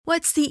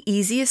What's the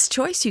easiest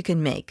choice you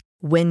can make?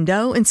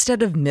 Window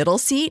instead of middle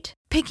seat?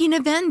 Picking a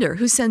vendor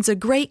who sends a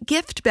great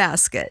gift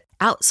basket?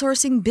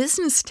 Outsourcing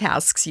business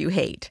tasks you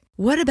hate?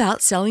 What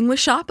about selling with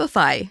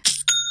Shopify?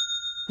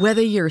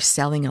 Whether you're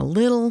selling a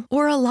little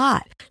or a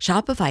lot,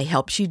 Shopify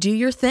helps you do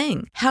your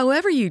thing,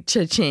 however you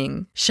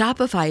cha-ching.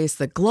 Shopify is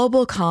the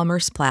global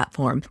commerce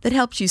platform that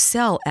helps you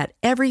sell at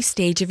every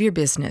stage of your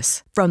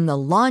business. From the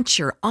launch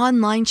your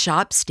online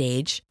shop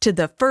stage to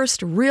the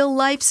first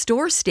real-life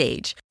store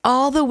stage,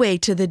 all the way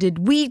to the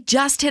did we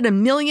just hit a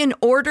million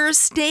orders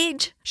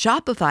stage.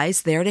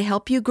 Shopify's there to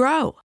help you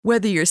grow.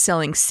 Whether you're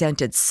selling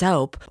scented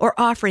soap or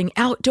offering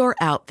outdoor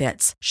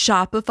outfits,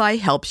 Shopify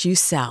helps you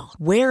sell.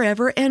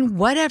 Wherever and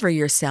whatever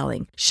you're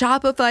selling,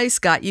 Shopify's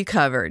got you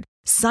covered.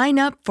 Sign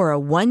up for a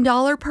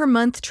 $1 per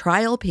month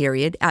trial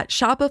period at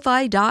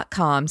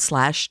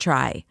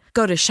shopify.com/try.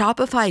 Go to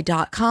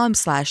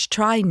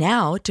shopify.com/try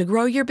now to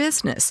grow your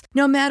business,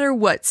 no matter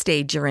what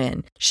stage you're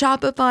in.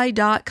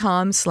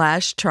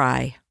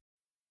 Shopify.com/try.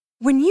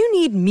 When you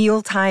need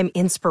mealtime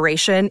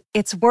inspiration,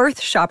 it's worth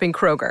shopping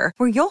Kroger,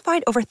 where you'll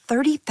find over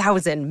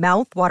 30,000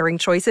 mouth-watering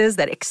choices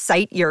that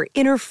excite your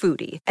inner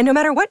foodie. And no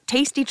matter what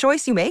tasty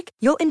choice you make,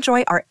 you'll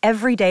enjoy our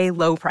everyday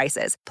low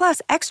prices,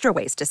 plus extra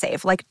ways to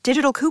save, like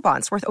digital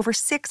coupons worth over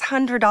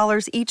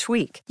 $600 each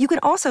week. You can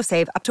also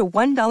save up to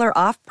 $1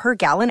 off per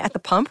gallon at the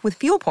pump with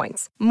fuel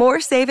points.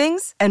 More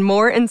savings and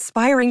more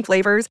inspiring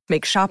flavors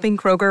make shopping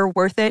Kroger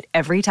worth it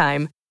every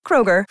time.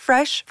 Kroger,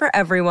 fresh for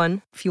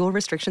everyone. Fuel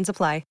restrictions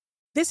apply.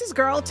 This is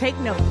Girl Take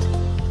Note,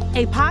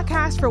 a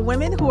podcast for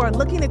women who are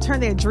looking to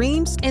turn their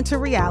dreams into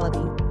reality.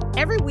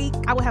 Every week,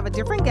 I will have a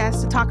different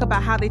guest to talk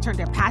about how they turn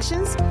their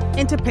passions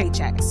into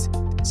paychecks.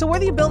 So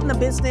whether you're building a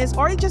business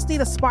or you just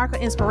need a spark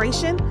of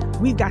inspiration,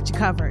 we've got you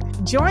covered.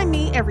 Join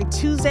me every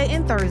Tuesday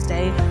and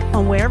Thursday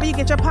on wherever you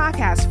get your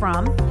podcasts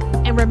from.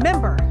 And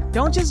remember,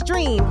 don't just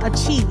dream,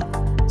 achieve.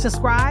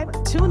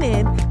 Subscribe, tune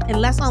in,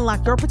 and let's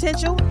unlock your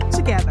potential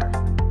together.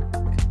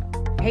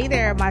 Hey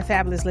there, my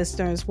fabulous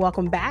listeners.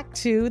 Welcome back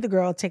to the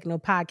Girl Take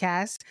Note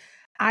podcast.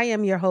 I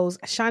am your host,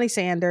 Shani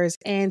Sanders,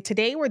 and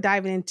today we're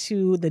diving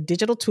into the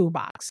digital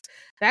toolbox.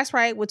 That's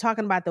right, we're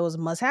talking about those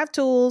must-have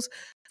tools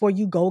for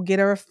you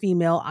go-getter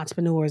female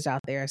entrepreneurs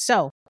out there.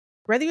 So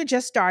whether you're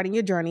just starting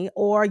your journey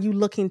or you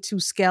looking to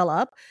scale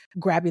up,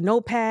 grab your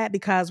notepad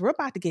because we're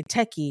about to get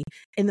techie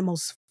in the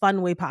most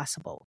fun way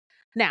possible.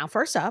 Now,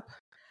 first up,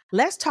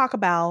 let's talk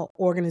about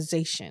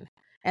organization.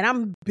 And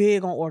I'm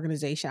big on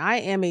organization.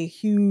 I'm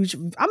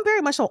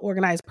very much an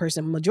organized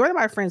person. Majority of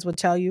my friends would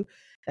tell you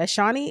that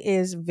Shani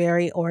is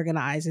very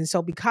organized. And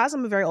so because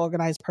I'm a very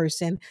organized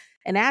person,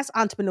 and as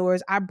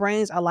entrepreneurs, our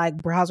brains are like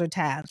browser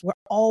tabs. We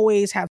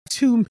always have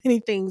too many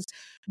things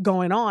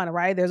going on,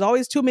 right? There's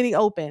always too many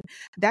open.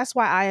 That's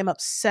why I am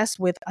obsessed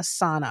with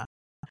Asana.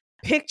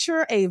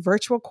 Picture a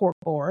virtual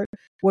corkboard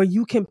where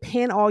you can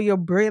pin all your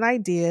brilliant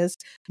ideas,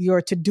 your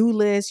to-do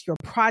list, your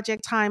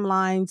project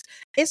timelines.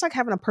 It's like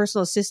having a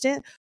personal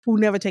assistant who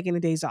never take any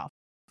days off.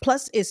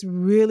 Plus, it's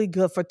really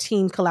good for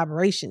team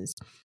collaborations.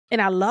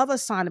 And I love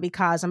Asana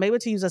because I'm able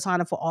to use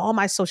Asana for all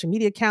my social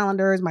media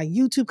calendars, my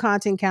YouTube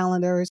content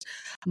calendars,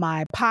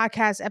 my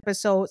podcast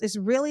episodes. It's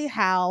really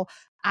how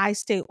I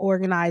stay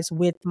organized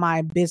with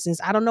my business.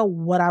 I don't know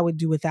what I would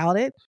do without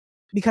it,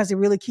 because it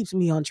really keeps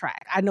me on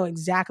track. I know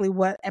exactly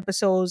what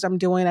episodes I'm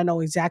doing. I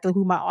know exactly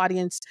who my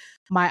audience,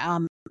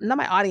 not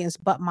my audience,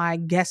 but my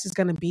guest is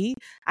going to be.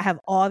 I have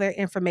all their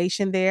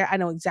information there. I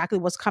know exactly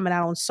what's coming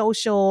out on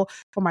social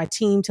for my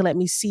team to let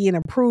me see and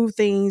improve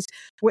things.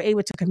 We're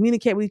able to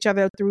communicate with each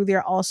other through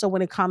there also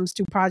when it comes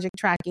to project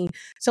tracking.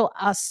 So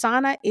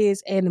Asana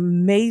is an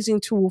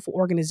amazing tool for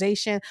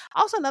organization.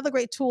 Also, another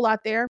great tool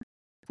out there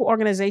for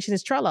organization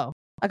is Trello.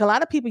 Like a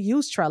lot of people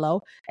use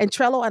Trello, and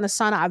Trello and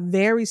Asana are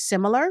very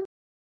similar.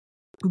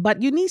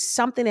 But you need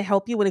something to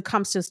help you when it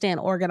comes to staying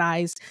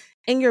organized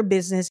in your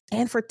business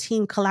and for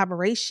team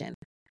collaboration.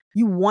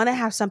 You want to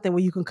have something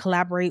where you can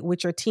collaborate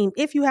with your team.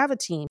 If you have a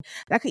team,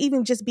 that could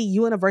even just be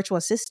you and a virtual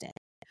assistant.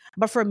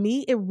 But for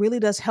me, it really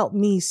does help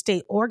me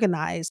stay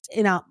organized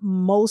in a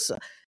most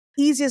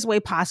easiest way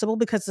possible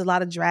because there's a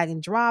lot of drag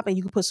and drop and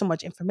you can put so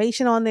much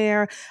information on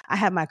there. I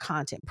have my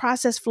content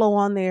process flow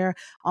on there,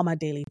 all my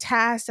daily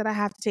tasks that I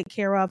have to take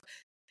care of.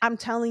 I'm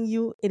telling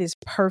you, it is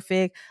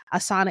perfect.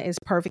 Asana is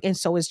perfect, and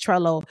so is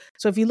Trello.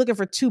 So if you're looking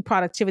for two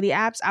productivity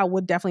apps, I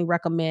would definitely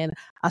recommend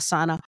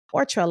Asana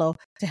or Trello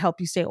to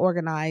help you stay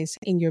organized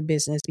in your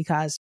business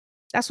because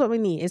that's what we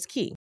need. It's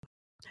key.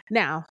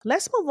 Now,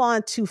 let's move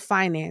on to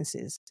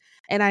finances.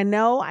 And I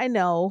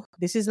know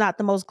this is not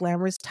the most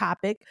glamorous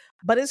topic,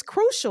 but it's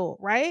crucial,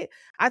 right?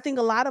 I think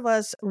a lot of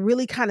us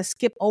really kind of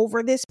skip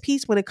over this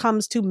piece when it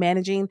comes to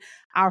managing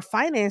our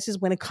finances,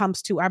 when it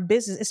comes to our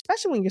business,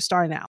 especially when you're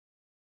starting out.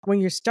 When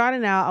you're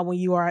starting out or when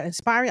you are an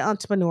aspiring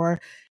entrepreneur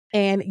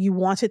and you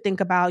want to think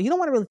about, you don't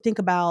want to really think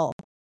about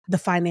the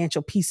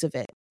financial piece of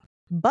it,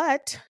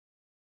 but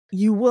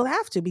you will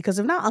have to, because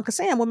if not, Uncle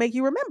Sam will make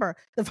you remember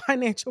the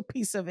financial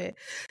piece of it.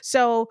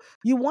 So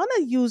you want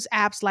to use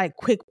apps like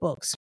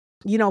QuickBooks.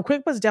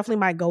 QuickBooks definitely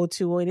my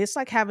go-to. And it's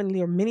like having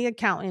your mini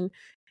accountant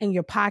in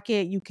your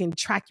pocket. You can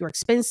track your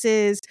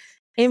expenses,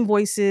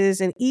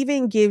 invoices, and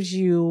even gives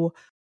you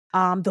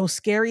those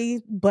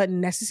scary but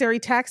necessary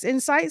tax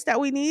insights that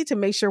we need to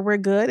make sure we're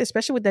good,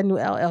 especially with that new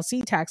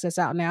LLC tax that's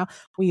out now.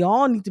 We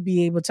all need to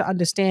be able to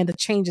understand the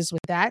changes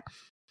with that.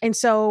 And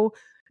so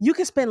you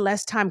can spend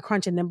less time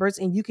crunching numbers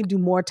and you can do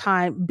more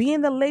time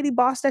being the lady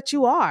boss that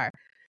you are.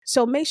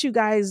 So make sure you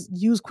guys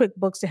use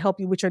QuickBooks to help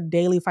you with your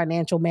daily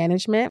financial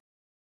management,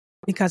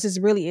 because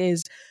it really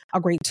is a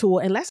great tool.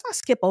 And let's not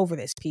skip over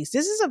this piece.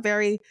 This is a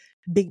very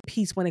big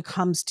piece when it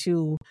comes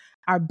to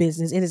our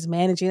business. It is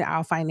managing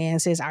our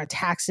finances, our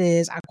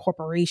taxes, our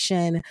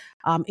corporation.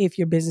 If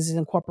your business is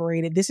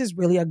incorporated, this is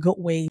really a good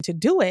way to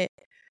do it,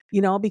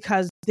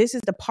 because this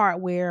is the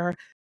part where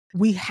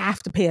we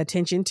have to pay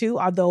attention to,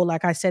 although,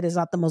 like I said, it's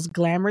not the most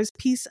glamorous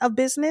piece of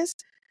business.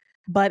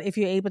 But if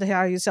you're able to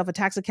hire yourself a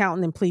tax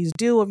accountant, then please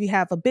do. If you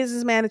have a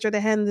business manager to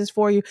handle this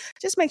for you,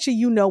 just make sure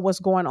you know what's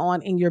going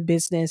on in your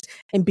business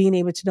and being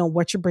able to know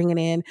what you're bringing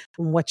in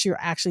and what you're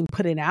actually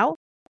putting out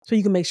so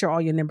you can make sure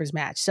all your numbers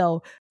match.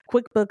 So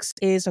QuickBooks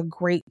is a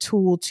great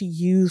tool to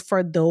use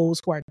for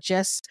those who are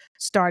just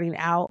starting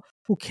out,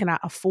 who cannot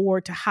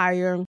afford to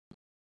hire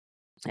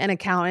an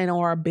accountant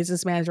or a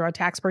business manager or a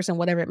tax person,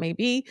 whatever it may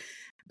be.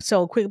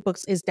 So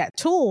QuickBooks is that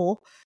tool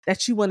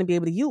that you want to be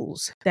able to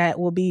use that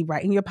will be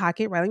right in your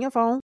pocket, right on your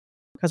phone,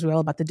 because we're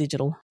all about the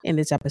digital in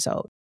this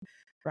episode,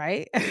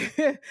 right?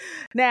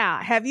 Now,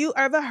 have you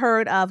ever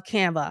heard of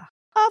Canva?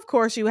 Of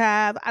course you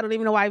have. I don't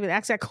even know why I even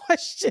asked that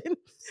question,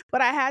 but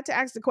I had to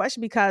ask the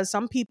question because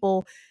some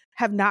people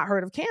have not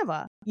heard of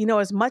Canva.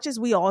 As much as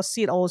we all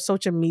see it on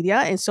social media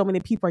and so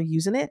many people are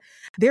using it,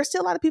 there's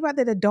still a lot of people out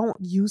there that don't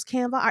use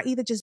Canva or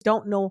either just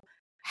don't know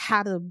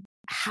how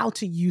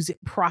to use it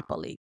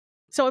properly.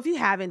 So if you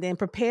haven't, then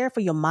prepare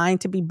for your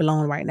mind to be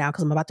blown right now,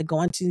 because I'm about to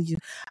go into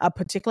a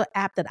particular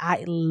app that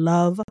I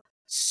love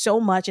so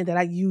much and that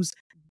I use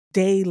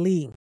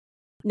daily.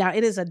 Now,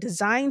 it is a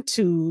design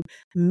tool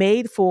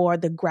made for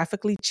the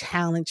graphically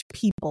challenged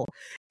people.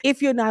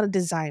 If you're not a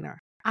designer,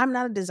 I'm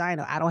not a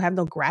designer. I don't have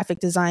no graphic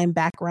design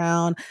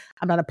background.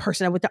 I'm not a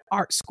person that went to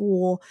art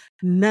school,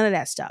 none of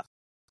that stuff.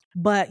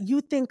 But you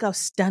think of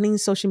stunning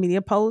social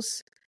media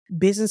posts,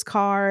 business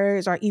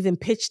cards, or even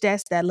pitch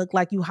decks that look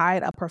like you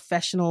hired a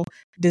professional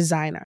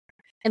designer.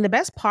 And the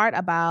best part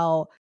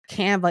about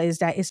Canva is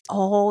that it's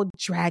all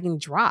drag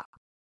and drop.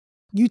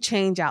 You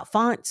change out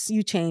fonts,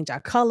 you change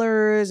out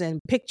colors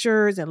and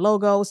pictures and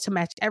logos to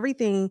match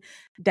everything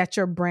that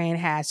your brand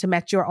has, to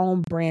match your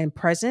own brand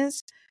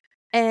presence.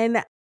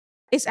 And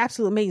it's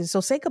absolutely amazing.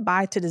 So say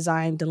goodbye to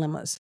design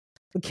dilemmas,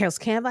 because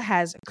Canva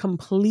has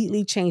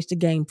completely changed the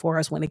game for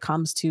us when it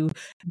comes to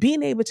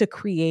being able to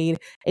create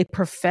a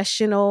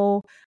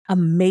professional,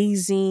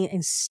 amazing,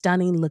 and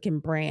stunning looking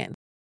brand.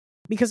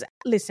 Because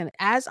listen,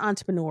 as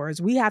entrepreneurs,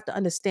 we have to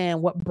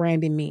understand what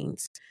branding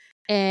means.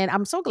 And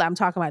I'm so glad I'm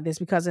talking about this,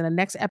 because in the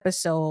next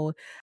episode,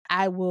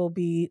 I will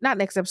be, not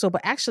next episode,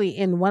 but actually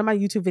in one of my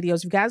YouTube videos,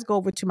 if you guys go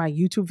over to my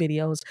YouTube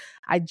videos,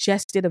 I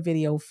just did a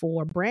video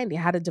for branding,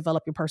 how to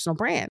develop your personal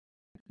brand.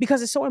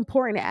 Because it's so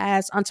important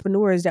as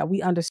entrepreneurs that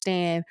we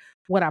understand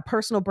what our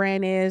personal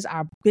brand is,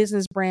 our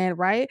business brand,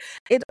 right?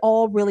 It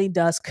all really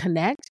does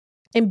connect.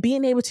 And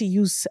being able to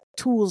use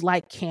tools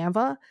like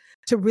Canva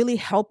to really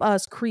help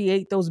us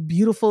create those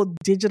beautiful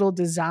digital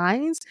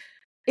designs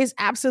is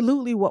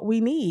absolutely what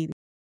we need.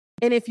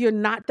 And if you're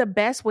not the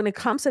best when it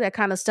comes to that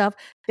kind of stuff,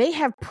 they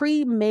have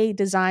pre-made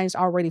designs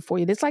already for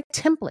you. It's like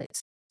templates.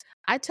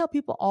 I tell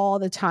people all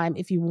the time,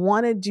 if you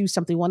want to do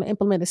something, you want to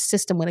implement a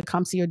system when it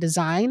comes to your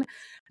design,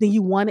 then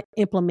you want to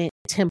implement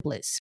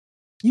templates.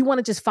 You want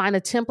to just find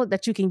a template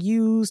that you can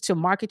use to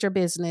market your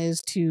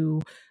business,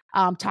 to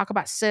talk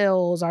about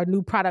sales or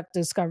new product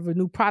discovery,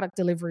 new product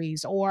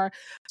deliveries, or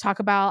talk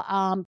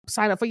about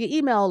sign up for your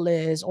email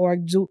list or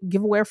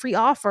give away a free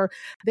offer.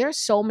 There's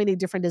so many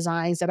different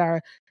designs that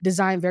are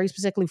designed very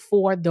specifically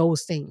for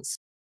those things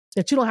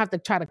that you don't have to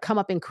try to come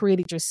up and create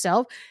it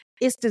yourself.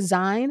 It's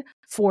designed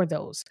for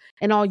those.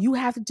 And all you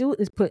have to do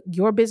is put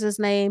your business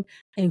name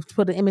and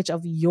put an image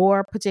of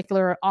your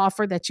particular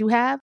offer that you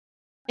have,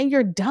 and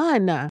you're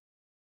done.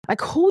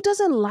 Like, who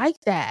doesn't like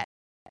that?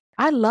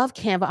 I love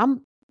Canva.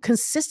 I'm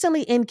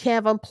consistently in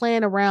Canva. I'm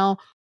playing around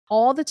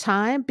all the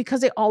time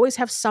because they always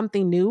have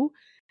something new.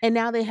 And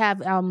now they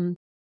have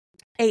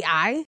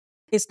AI.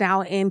 It's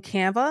now in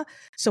Canva.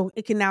 So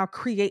it can now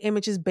create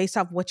images based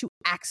off what you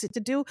ask it to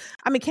do.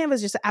 I mean, Canva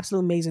is just an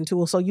absolute amazing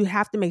tool. So you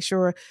have to make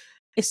sure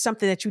it's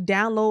something that you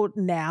download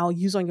now,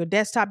 use on your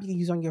desktop. You can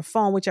use on your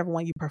phone, whichever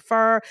one you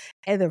prefer.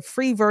 And the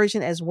free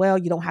version as well.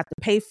 You don't have to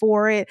pay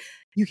for it.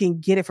 You can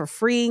get it for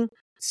free.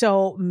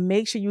 So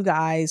make sure you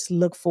guys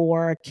look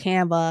for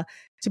Canva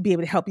to be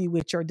able to help you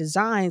with your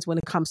designs when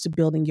it comes to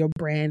building your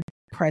brand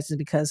presence,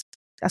 because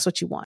that's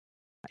what you want.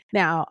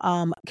 Now,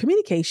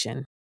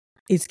 communication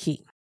is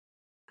key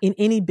in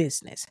any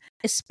business,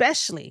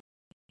 especially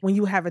when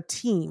you have a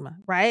team,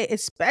 right?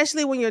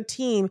 Especially when your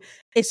team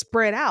is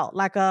spread out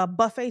like a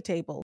buffet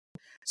table.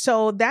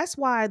 So that's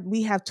why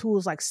we have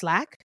tools like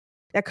Slack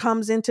that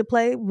comes into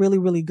play really,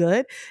 really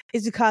good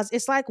is because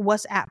it's like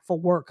WhatsApp for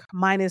work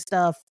minus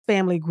the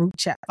family group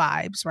chat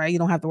vibes, right? You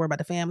don't have to worry about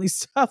the family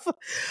stuff,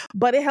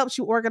 but it helps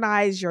you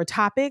organize your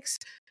topics,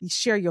 you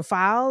share your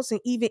files,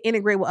 and even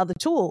integrate with other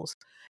tools.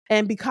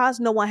 And because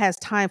no one has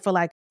time for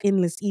like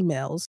endless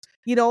emails,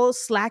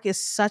 Slack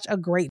is such a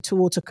great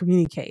tool to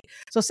communicate.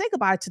 So say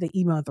goodbye to the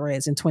email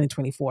threads in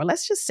 2024.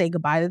 Let's just say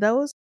goodbye to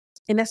those.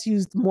 And let's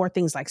use more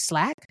things like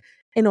Slack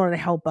in order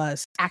to help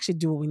us actually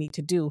do what we need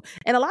to do.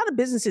 And a lot of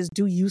businesses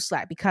do use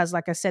Slack because,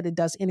 like I said, it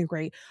does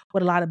integrate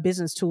with a lot of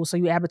business tools. So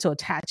you're able to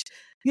attach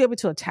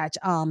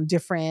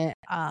different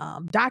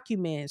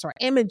documents or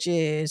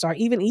images or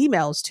even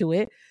emails to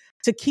it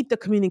to keep the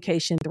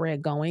communication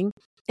thread going.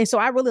 And so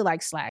I really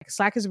like Slack.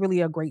 Slack is really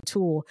a great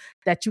tool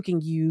that you can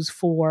use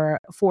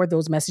for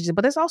those messages.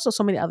 But there's also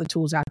so many other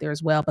tools out there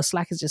as well. But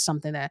Slack is just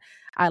something that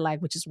I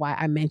like, which is why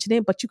I mentioned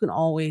it. But you can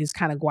always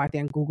kind of go out there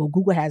and Google.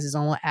 Google has its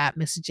own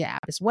messaging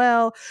app as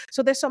well.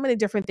 So there's so many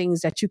different things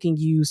that you can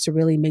use to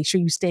really make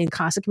sure you stay in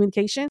constant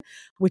communication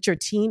with your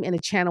team in a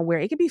channel where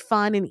it can be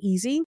fun and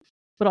easy,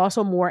 but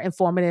also more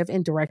informative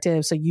and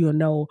directive, so you'll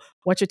know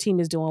what your team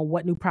is doing,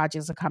 what new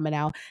projects are coming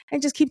out,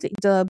 and just keep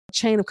the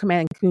chain of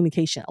command and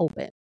communication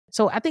open.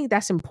 So I think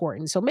that's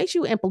important. So make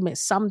sure you implement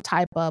some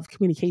type of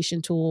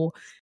communication tool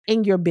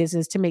in your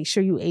business to make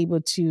sure you're able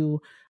to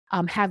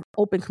have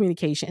open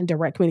communication and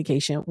direct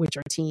communication with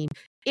your team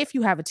if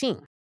you have a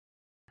team,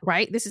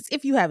 right? This is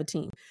if you have a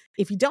team.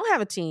 If you don't have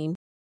a team,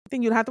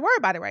 then you don't have to worry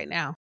about it right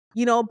now.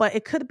 But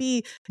it could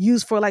be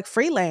used for like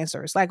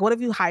freelancers. Like what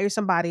if you hire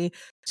somebody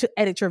to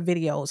edit your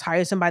videos,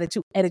 hire somebody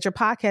to edit your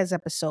podcast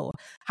episode,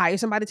 hire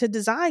somebody to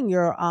design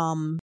your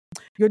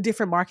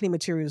different marketing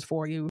materials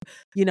for you,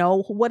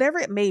 whatever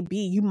it may be,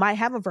 you might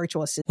have a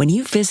virtual assistant. When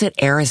you visit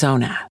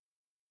Arizona,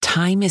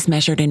 time is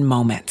measured in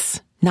moments,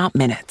 not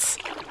minutes.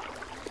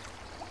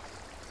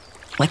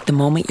 Like the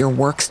moment your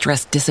work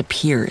stress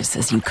disappears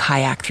as you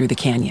kayak through the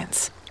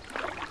canyons.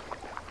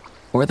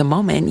 Or the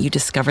moment you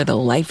discover the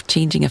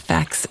life-changing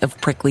effects of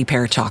prickly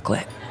pear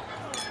chocolate.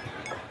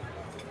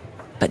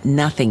 But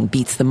nothing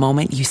beats the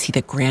moment you see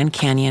the Grand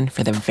Canyon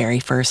for the very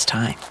first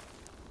time.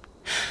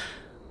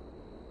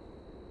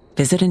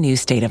 Visit a new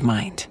state of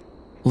mind.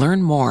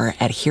 Learn more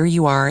at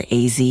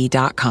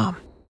hereyouareaz.com.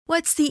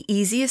 What's the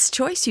easiest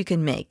choice you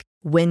can make?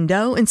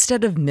 Window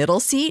instead of middle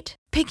seat?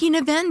 Picking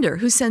a vendor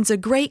who sends a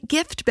great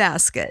gift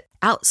basket?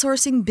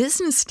 Outsourcing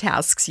business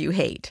tasks you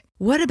hate?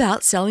 What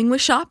about selling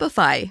with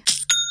Shopify?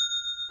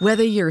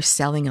 Whether you're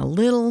selling a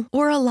little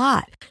or a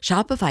lot,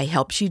 Shopify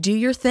helps you do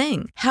your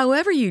thing,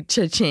 however you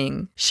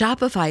cha-ching.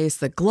 Shopify is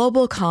the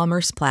global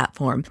commerce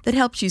platform that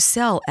helps you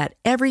sell at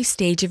every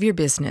stage of your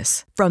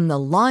business. From the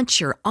launch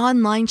your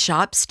online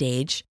shop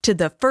stage to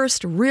the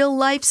first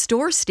real-life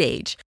store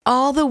stage,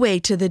 all the way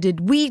to the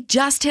did we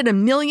just hit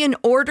 1 million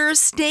orders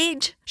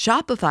stage.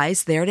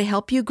 Shopify's there to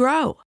help you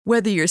grow.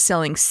 Whether you're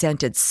selling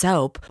scented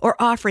soap or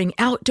offering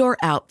outdoor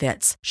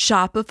outfits,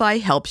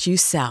 Shopify helps you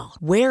sell.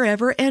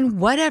 Wherever and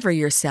whatever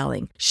you're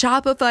selling,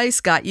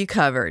 Shopify's got you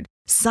covered.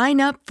 Sign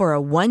up for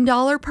a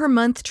 $1 per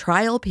month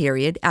trial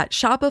period at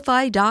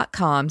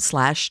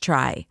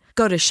shopify.com/try.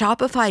 Go to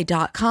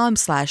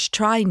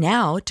shopify.com/try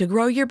now to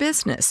grow your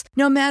business,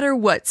 no matter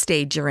what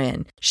stage you're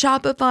in.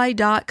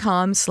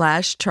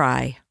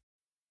 Shopify.com/try.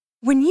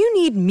 When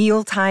you need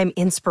mealtime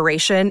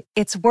inspiration,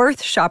 it's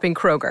worth shopping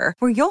Kroger,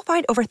 where you'll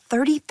find over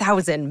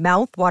 30,000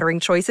 mouth-watering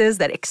choices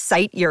that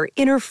excite your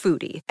inner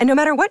foodie. And no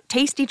matter what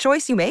tasty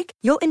choice you make,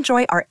 you'll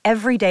enjoy our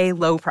everyday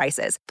low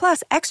prices,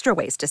 plus extra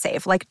ways to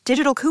save, like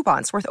digital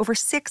coupons worth over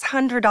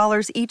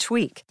 $600 each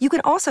week. You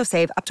can also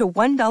save up to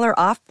 $1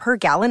 off per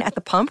gallon at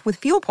the pump with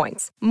fuel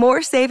points.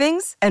 More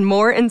savings and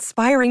more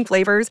inspiring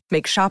flavors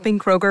make shopping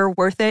Kroger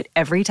worth it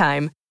every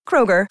time.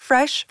 Kroger,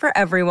 fresh for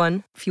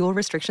everyone. Fuel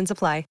restrictions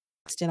apply.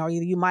 Or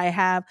you might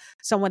have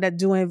someone that's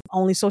doing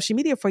only social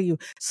media for you.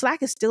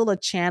 Slack is still a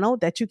channel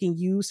that you can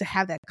use to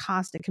have that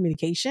constant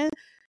communication,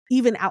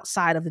 even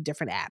outside of the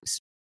different apps.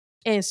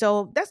 And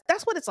so that's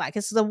what it's like.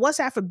 It's the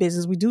WhatsApp for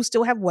business. We do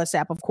still have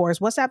WhatsApp, of course.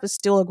 WhatsApp is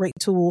still a great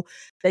tool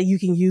that you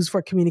can use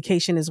for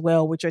communication as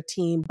well with your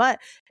team, but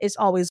it's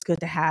always good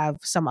to have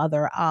some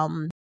other,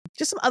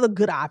 just some other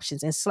good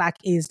options. And Slack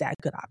is that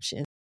good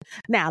option.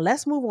 Now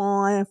let's move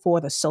on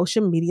for the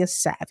social media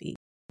savvy,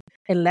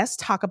 and let's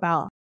talk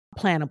about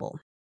Planable.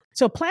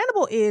 So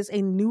Planable is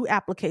a new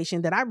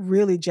application that I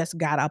really just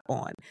got up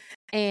on.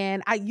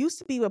 And I used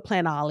to be with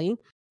Planoly,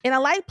 and I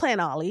like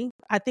Planoly.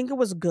 I think it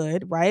was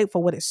good, right,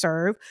 for what it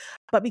served.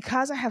 But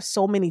because I have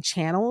so many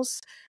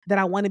channels that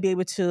I want to be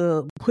able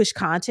to push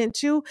content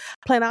to,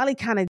 Planoly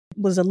kind of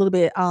was a little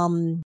bit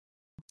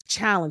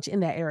challenged in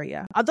that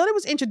area. Although it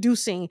was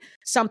introducing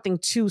something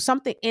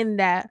in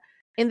that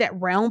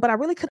realm, but I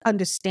really couldn't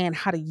understand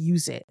how to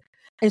use it.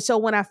 And so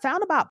when I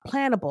found about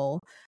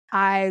Planable,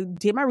 I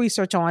did my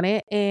research on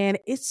it, and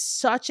it's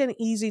such an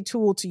easy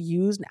tool to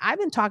use. And I've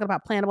been talking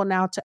about Planable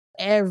now to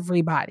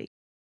everybody,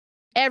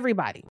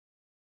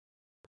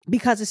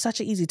 because it's such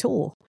an easy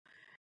tool.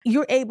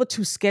 You're able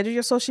to schedule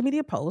your social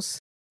media posts,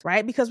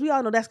 right? Because we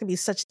all know that's going to be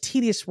such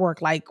tedious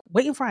work, like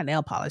waiting for our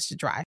nail polish to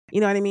dry.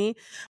 You know what I mean?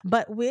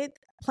 But with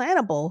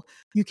Planable,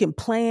 you can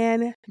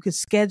plan, you can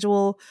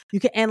schedule, you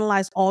can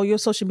analyze all your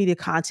social media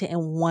content in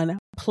one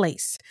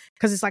place.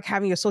 Because it's like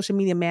having your social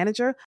media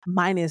manager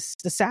minus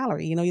the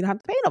salary. You know, you don't have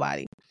to pay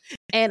nobody.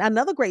 And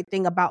another great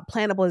thing about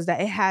Planable is that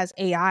it has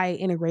AI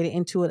integrated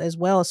into it as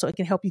well. So it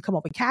can help you come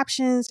up with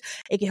captions.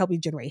 It can help you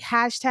generate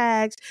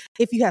hashtags.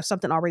 If you have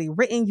something already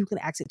written, you can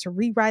ask it to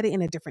rewrite it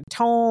in a different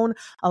tone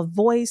of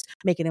voice,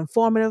 make it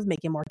informative, make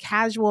it more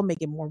casual, make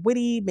it more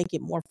witty, make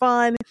it more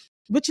fun,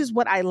 which is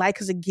what I like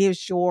because it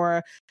gives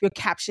your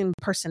caption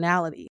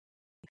personality.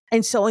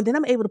 And then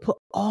I'm able to put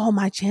all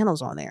my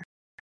channels on there.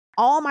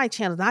 All my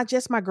channels, not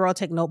just my Girl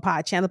Take Note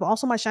Pod channel, but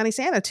also my Shiny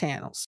Santa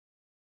channels.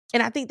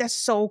 And I think that's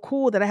so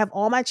cool that I have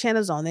all my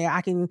channels on there.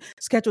 I can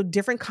schedule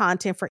different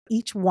content for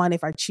each one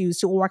if I choose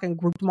to, or I can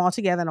group them all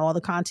together and all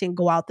the content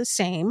go out the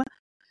same.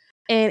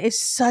 And it's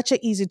such an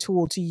easy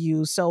tool to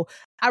use. So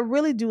I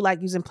really do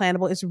like using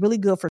Planable. It's really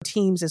good for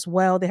teams as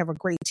well. They have a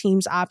great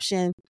Teams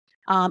option.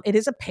 It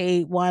is a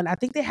paid one. I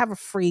think they have a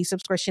free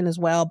subscription as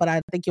well, but I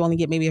think you only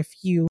get maybe a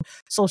few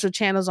social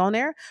channels on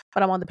there.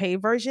 But I'm on the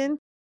paid version.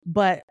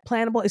 But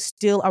Planable is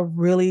still a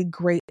really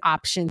great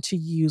option to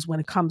use when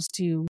it comes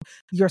to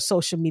your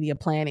social media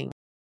planning.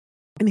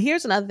 And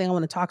here's another thing I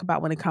want to talk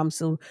about when it comes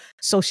to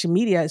social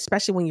media,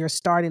 especially when you're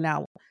starting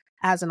out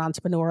as an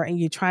entrepreneur and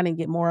you're trying to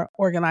get more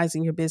organized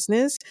in your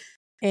business.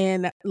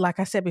 And like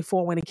I said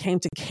before, when it came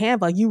to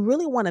Canva, you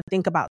really want to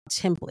think about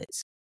templates.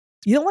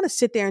 You don't want to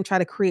sit there and try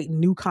to create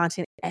new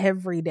content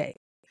every day.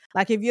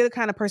 Like if you're the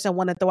kind of person that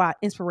want to throw out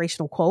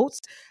inspirational quotes,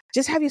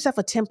 just have yourself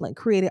a template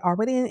created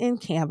already in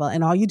Canva,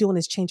 and all you're doing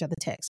is change out the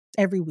text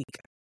every week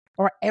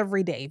or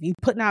every day. If you're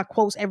putting out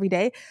quotes every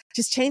day,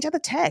 just change out the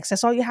text.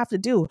 That's all you have to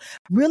do.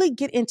 Really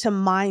get into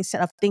mindset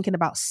of thinking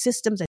about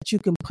systems that you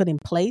can put in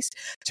place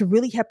to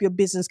really help your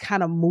business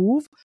kind of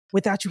move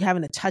without you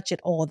having to touch it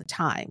all the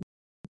time.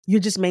 You're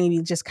just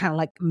maybe just kind of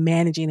like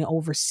managing and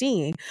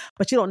overseeing,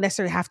 but you don't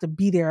necessarily have to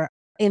be there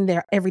in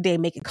there every day,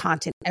 making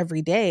content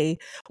every day.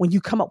 When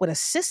you come up with a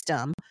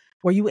system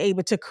where you're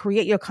able to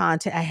create your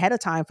content ahead of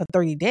time for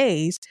 30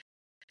 days,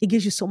 it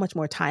gives you so much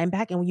more time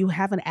back. And when you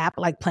have an app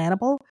like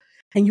Planable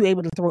and you're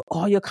able to throw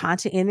all your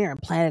content in there and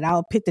plan it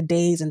out, pick the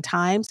days and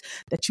times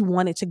that you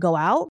want it to go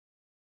out,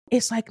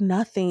 it's like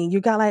nothing.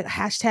 You got like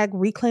hashtag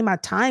reclaim my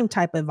time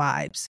type of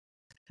vibes.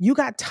 You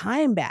got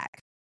time back.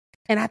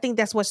 And I think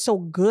that's what's so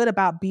good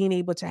about being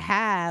able to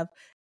have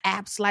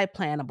apps like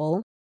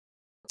Planable.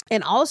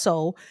 And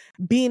also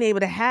being able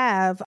to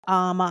have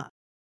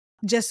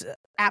just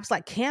apps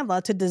like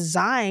Canva to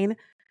design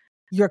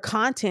your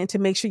content to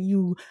make sure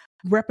you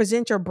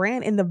represent your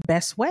brand in the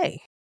best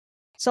way.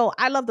 So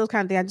I love those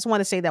kind of things. I just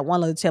want to say that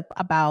one little tip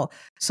about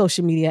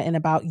social media and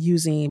about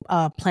using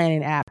a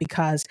planning app,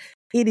 because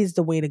it is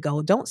the way to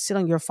go. Don't sit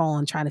on your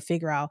phone trying to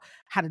figure out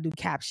how to do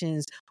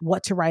captions,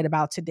 what to write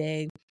about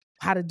today,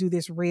 how to do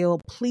this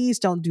reel. Please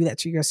don't do that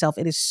to yourself.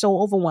 It is so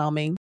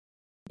overwhelming.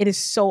 It is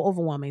so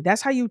overwhelming.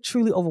 That's how you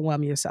truly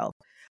overwhelm yourself.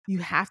 You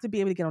have to be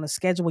able to get on a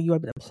schedule where you're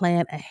able to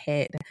plan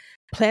ahead.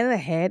 Planning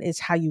ahead is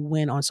how you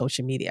win on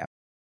social media.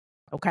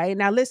 Okay.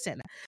 Now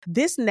listen,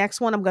 this next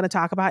one I'm going to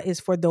talk about is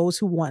for those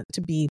who want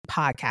to be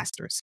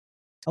podcasters.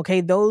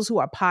 Okay. Those who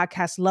are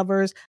podcast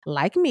lovers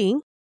like me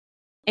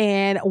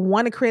and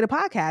want to create a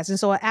podcast. And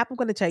so an app I'm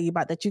going to tell you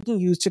about that you can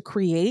use to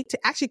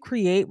actually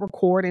create,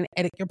 record, and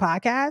edit your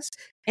podcast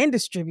and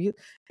distribute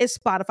is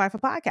Spotify for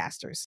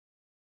Podcasters.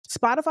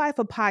 Spotify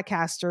for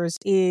Podcasters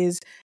is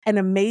an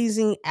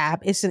amazing app.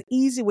 It's an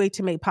easy way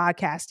to make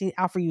podcasting.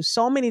 Offer you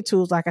so many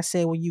tools, like I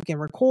said, where you can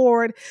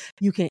record,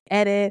 you can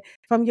edit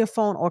from your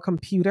phone or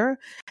computer.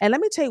 And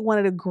let me tell you, one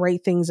of the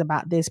great things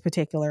about this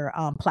particular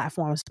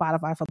platform,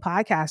 Spotify for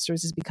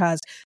Podcasters, is because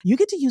you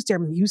get to use their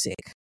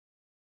music.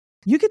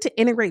 You get to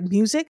integrate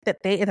music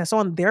that's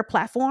on their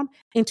platform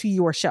into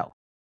your show.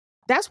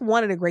 That's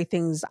one of the great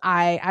things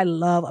I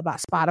love about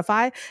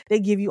Spotify. They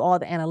give you all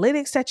the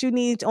analytics that you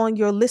need on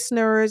your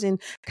listeners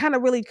and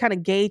really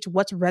gauge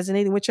what's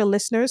resonating with your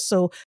listeners.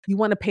 So you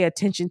want to pay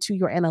attention to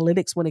your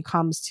analytics when it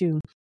comes to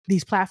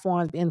these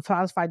platforms. And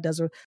Spotify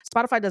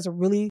does a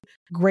really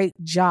great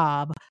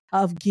job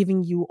of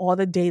giving you all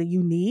the data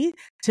you need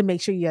to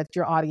make sure that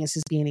your audience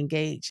is being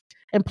engaged.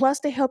 And plus,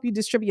 they help you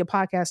distribute your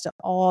podcast to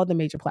all the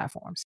major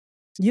platforms.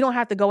 You don't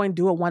have to go and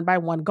do it one by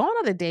one. Gone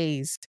are the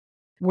days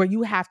where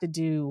you have to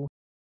do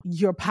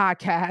your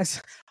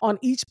podcast on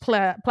each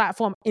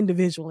platform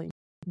individually.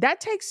 That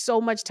takes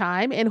so much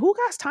time. And who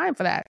got time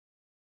for that?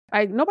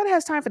 Like, nobody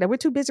has time for that. We're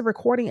too busy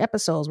recording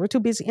episodes. We're too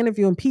busy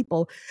interviewing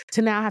people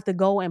to now have to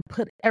go and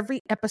put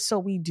every episode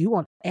we do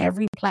on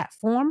every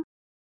platform.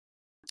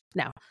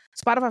 Now,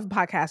 Spotify for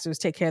Podcasters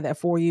take care of that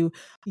for you.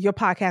 Your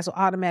podcast will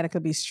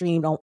automatically be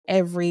streamed on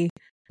every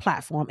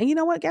platform. And you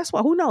know what? Guess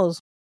what? Who knows?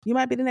 You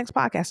might be the next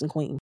podcasting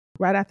queen,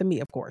 right after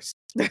me, of course.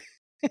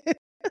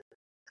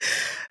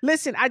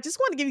 Listen, I just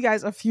want to give you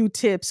guys a few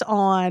tips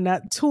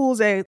on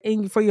tools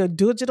for your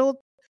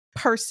digital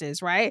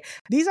purses, right?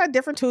 These are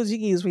different tools you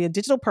can use for your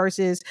digital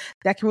purses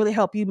that can really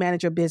help you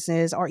manage your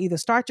business or either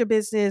start your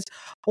business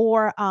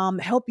or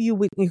help you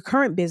with your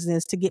current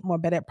business to get more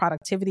better at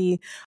productivity,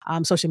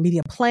 social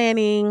media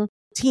planning,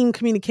 team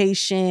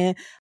communication,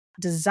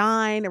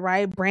 design,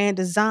 right? Brand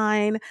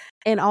design.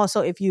 And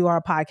also if you are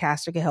a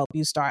podcaster, can help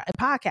you start a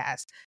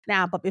podcast.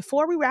 Now, but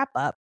before we wrap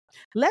up,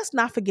 let's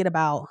not forget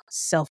about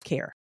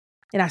self-care.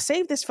 And I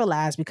saved this for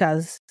last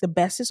because the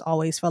best is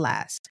always for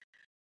last.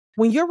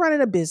 When you're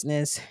running a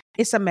business,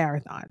 it's a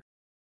marathon.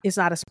 It's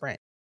not a sprint.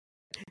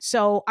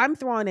 So I'm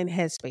throwing in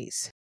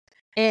Headspace.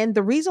 And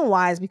the reason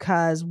why is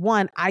because,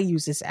 one, I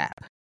use this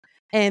app.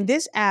 And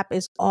this app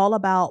is all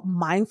about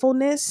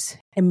mindfulness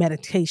and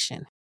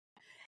meditation,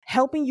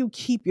 helping you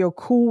keep your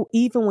cool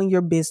even when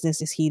your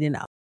business is heating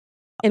up.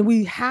 And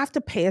we have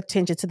to pay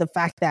attention to the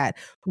fact that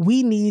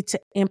we need to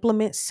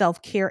implement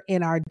self-care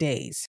in our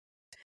days.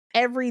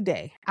 Every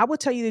day. I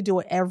would tell you to do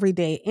it every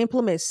day.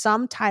 Implement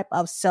some type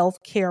of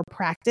self-care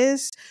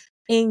practice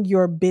in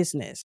your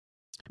business.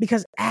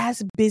 Because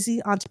as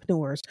busy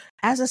entrepreneurs,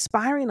 as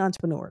aspiring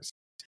entrepreneurs,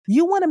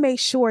 you want to make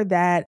sure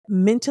that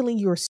mentally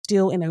you're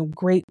still in a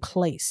great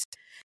place.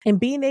 And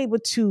being able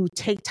to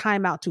take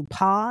time out to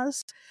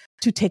pause,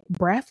 to take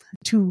breath,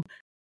 to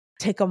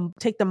take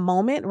the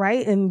moment,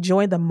 right?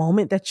 Enjoy the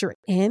moment that you're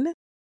in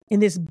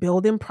this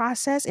building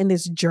process, in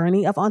this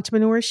journey of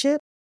entrepreneurship.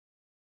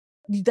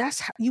 That's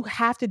how you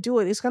have to do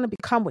it. It's going to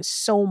become with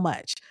so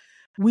much.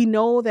 We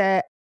know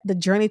that the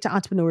journey to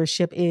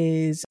entrepreneurship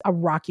is a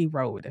rocky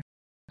road,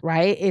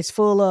 right? It's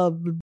full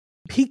of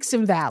peaks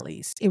and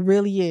valleys. It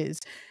really is.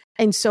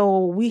 And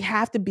so we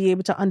have to be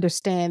able to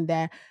understand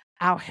that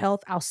our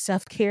health, our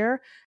self-care,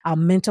 our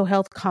mental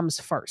health comes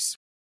first.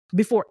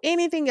 Before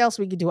anything else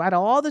we can do, out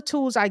of all the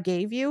tools I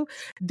gave you,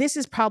 this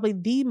is probably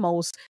the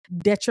most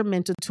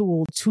detrimental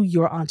tool to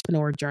your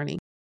entrepreneur journey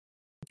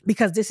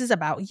because this is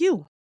about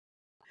you.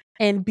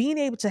 And being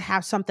able to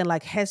have something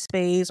like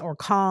Headspace or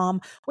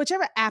Calm,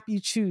 whichever app you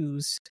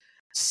choose,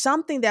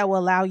 something that will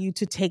allow you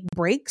to take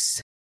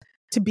breaks,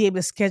 to be able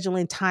to schedule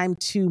in time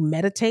to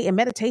meditate. And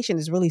meditation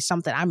is really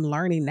something I'm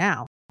learning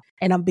now.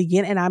 And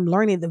I'm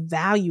learning the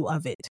value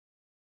of it.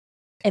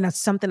 And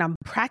it's something I'm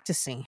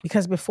practicing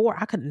because before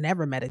I could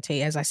never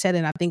meditate. As I said,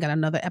 and I think in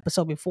another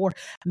episode before,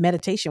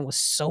 meditation was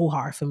so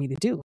hard for me to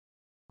do.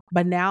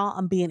 But now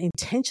I'm being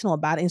intentional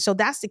about it. And so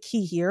that's the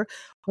key here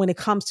when it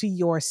comes to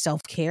your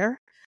self-care.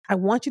 I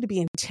want you to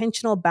be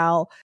intentional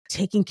about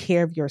taking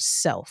care of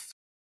yourself.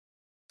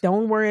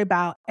 Don't worry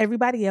about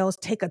everybody else.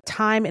 Take a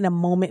time and a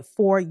moment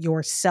for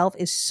yourself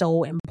is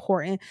so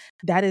important.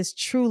 That is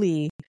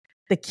truly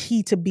the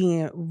key to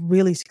being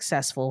really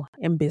successful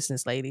in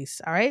business,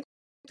 ladies. All right.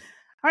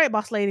 All right,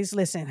 boss ladies,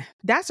 listen,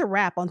 that's a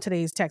wrap on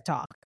today's Tech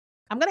Talk.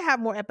 I'm going to have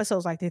more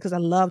episodes like this because I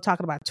love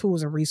talking about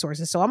tools and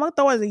resources. So I'm going to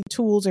throw in the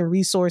tools and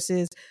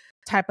resources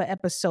type of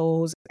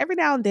episodes every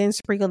now and then,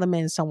 sprinkle them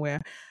in somewhere.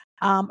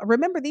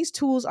 Remember, these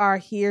tools are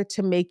here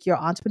to make your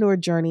entrepreneur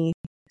journey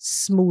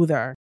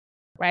smoother,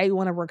 right? You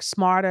want to work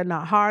smarter,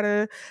 not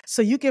harder,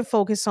 so you can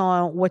focus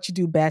on what you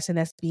do best, and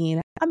that's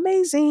being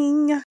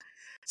amazing.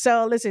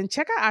 So listen,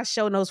 check out our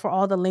show notes for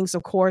all the links,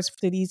 of course,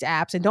 to these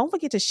apps. And don't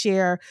forget to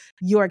share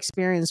your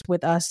experience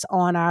with us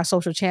on our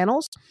social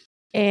channels.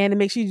 And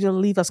make sure you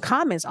leave us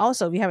comments.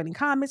 Also, if you have any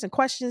comments and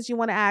questions you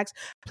want to ask,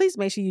 please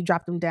make sure you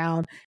drop them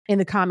down in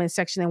the comment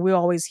section. And we're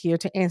always here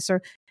to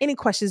answer any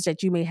questions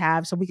that you may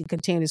have so we can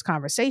continue this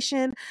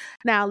conversation.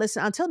 Now,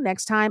 listen, until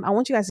next time, I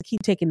want you guys to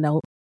keep taking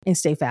note and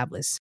stay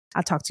fabulous.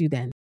 I'll talk to you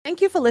then. Thank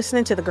you for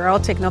listening to the Girl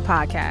Take Note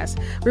podcast.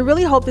 We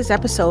really hope this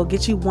episode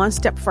gets you one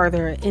step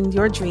further in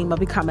your dream of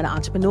becoming an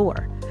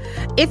entrepreneur.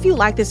 If you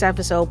like this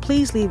episode,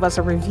 please leave us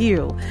a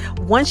review.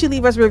 Once you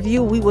leave us a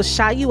review, we will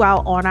shout you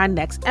out on our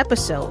next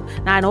episode.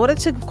 Now, in order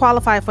to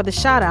qualify for the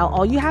shout out,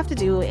 all you have to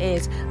do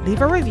is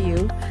leave a review,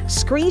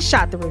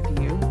 screenshot the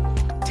review,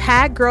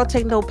 tag Girl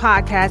Take Note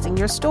podcast in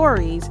your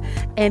stories,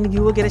 and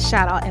you will get a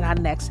shout out in our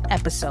next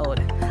episode.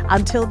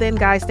 Until then,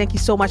 guys, thank you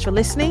so much for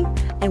listening,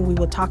 and we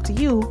will talk to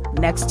you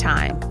next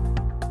time.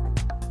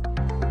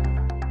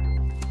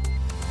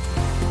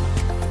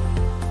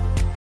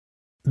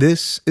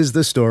 This is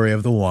the story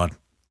of the one.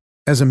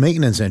 As a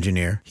maintenance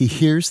engineer, he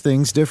hears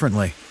things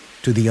differently.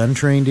 To the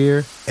untrained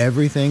ear,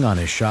 everything on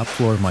his shop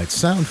floor might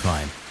sound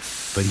fine,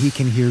 but he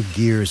can hear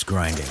gears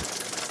grinding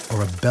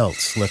or a belt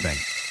slipping.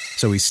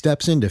 So he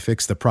steps in to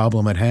fix the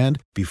problem at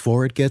hand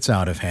before it gets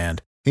out of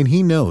hand. And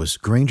he knows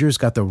Grainger's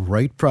got the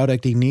right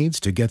product he needs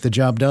to get the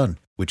job done,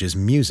 which is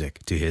music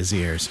to his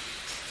ears.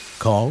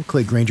 Call,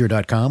 click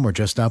Grainger.com, or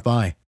just stop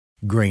by.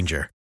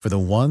 Grainger, for the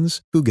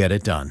ones who get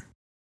it done.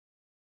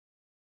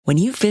 When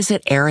you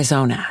visit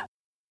Arizona,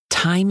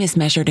 time is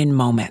measured in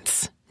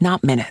moments,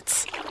 not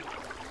minutes.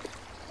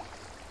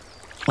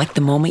 Like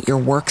the moment your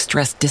work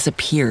stress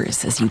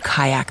disappears as you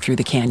kayak through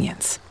the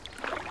canyons.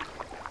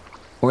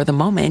 Or the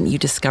moment you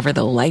discover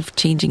the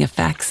life-changing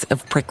effects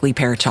of prickly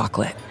pear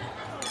chocolate.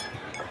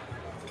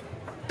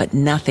 But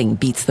nothing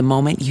beats the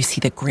moment you see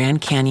the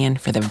Grand Canyon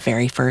for the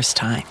very first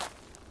time.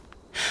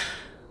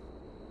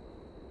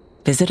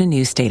 Visit a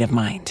new state of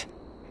mind.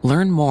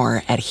 Learn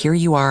more at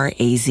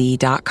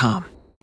hereyouareaz.com.